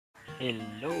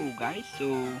Hello guys, so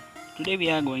today we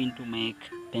are going to make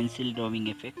pencil drawing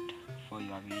effect for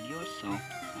your video. So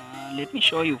let me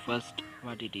show you first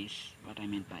what it is, what I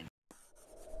meant by that.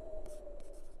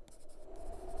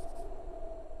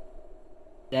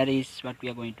 That is what we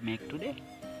are going to make today,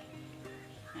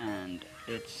 and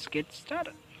let's get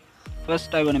started.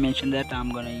 First I want to mention that I'm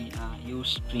going to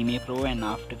use Premiere Pro and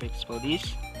After Effects for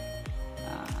this.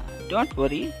 Don't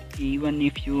worry, even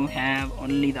if you have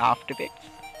only the After Effects,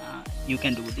 you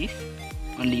can do this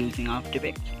only using After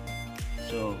Effects.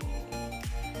 So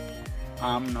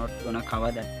I'm not gonna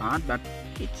cover that part, but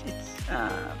it's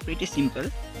pretty simple.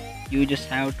 You just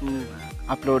have to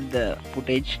upload the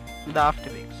footage to the After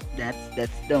Effects.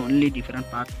 That's the only different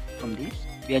part from this.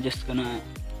 We are just gonna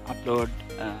upload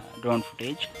drone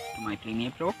footage to my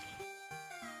Premiere Pro.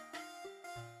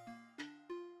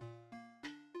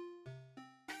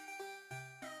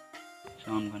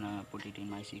 So I'm gonna put it in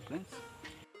my sequence.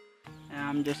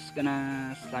 I'm just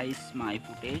gonna slice my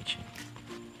footage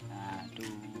to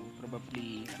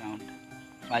probably around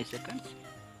 5 seconds.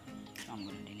 So I'm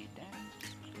gonna delete that.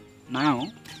 Now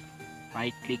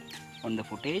right click on the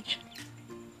footage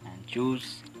and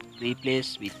choose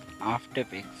replace with After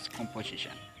Effects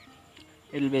composition.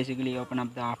 It will basically open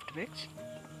up the After Effects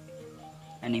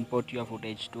and import your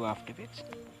footage to After Effects.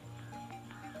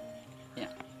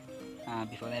 Yeah.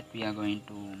 Before that we are going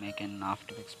to make an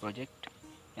After Effects project.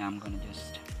 Yeah, I'm gonna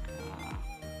just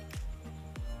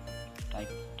type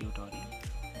tutorial.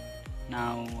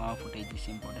 Now our footage is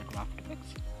imported to After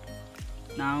Effects.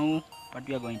 Now what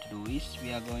we are going to do is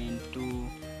we are going to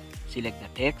select the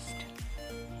text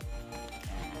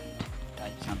and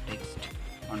type some text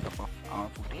on top of our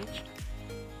footage.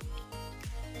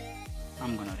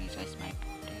 I'm gonna resize my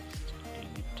text a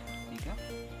little bit bigger.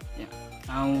 Yeah.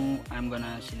 Now I'm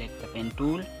gonna select the pen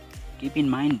tool. Keep in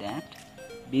mind that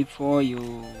before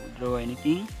you draw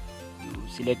anything, you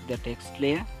select the text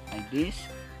layer like this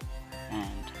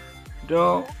and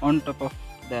draw on top of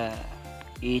the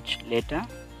each letter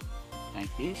like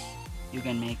this. You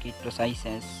can make it precise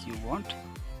as you want.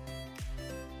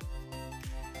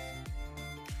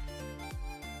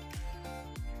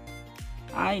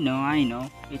 I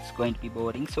know it's going to be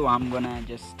boring, so I'm gonna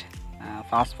just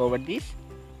fast forward this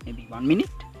maybe 1 minute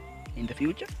in the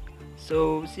future.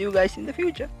 So see you guys in the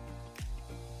future.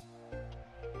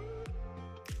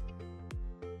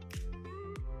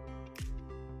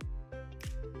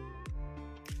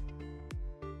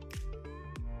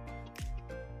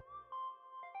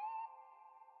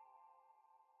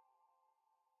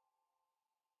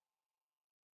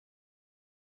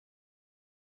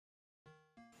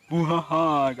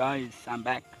 Wahaha guys, I'm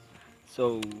back.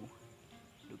 So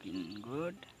looking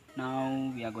good.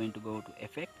 Now we are going to go to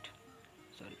effect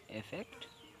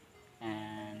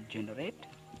and generate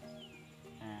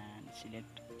and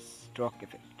select stroke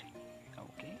effect.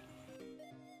 Okay,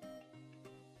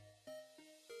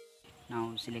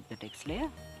 now select the text layer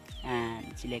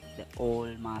and select the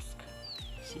all mask.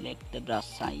 Select the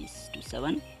brush size to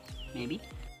 7 maybe.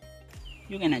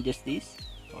 You can adjust this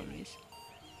always.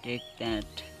 Take that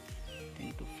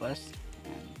thing to first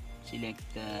and select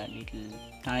the little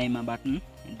timer button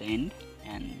at the end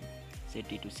and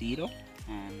set it to 0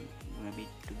 and grab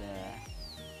it to the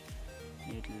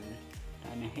little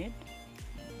timer head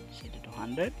and set it to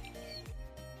 100.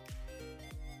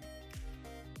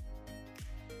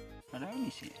 But let me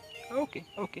see. Okay,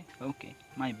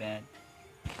 my bad.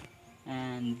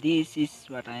 And this is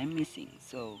what I am missing.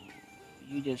 So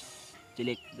you just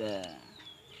select the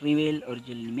reveal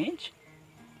original image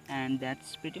and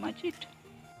that's pretty much it.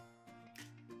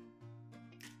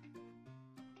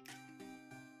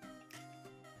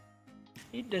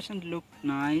 It doesn't look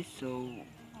nice, so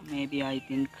maybe I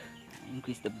think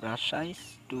increase the brush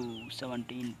size to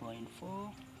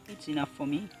 17.4. It's enough for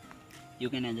me. You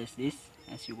can adjust this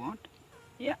as you want.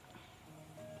 Yeah,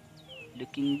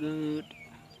 looking good.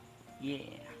 Yeah,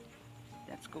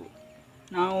 that's cool.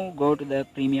 Now go to the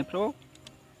Premiere Pro.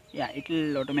 Yeah, it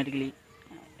will automatically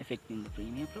affect in the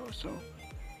Premiere Pro, so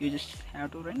you just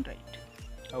have to render it.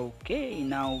 Okay,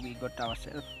 now we got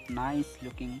ourselves nice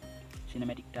looking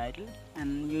cinematic title,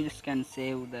 and you just can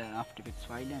save the After Effects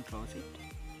file and close it.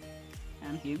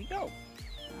 And here we go.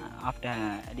 After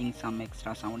adding some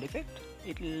extra sound effect,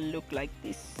 it will look like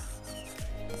this.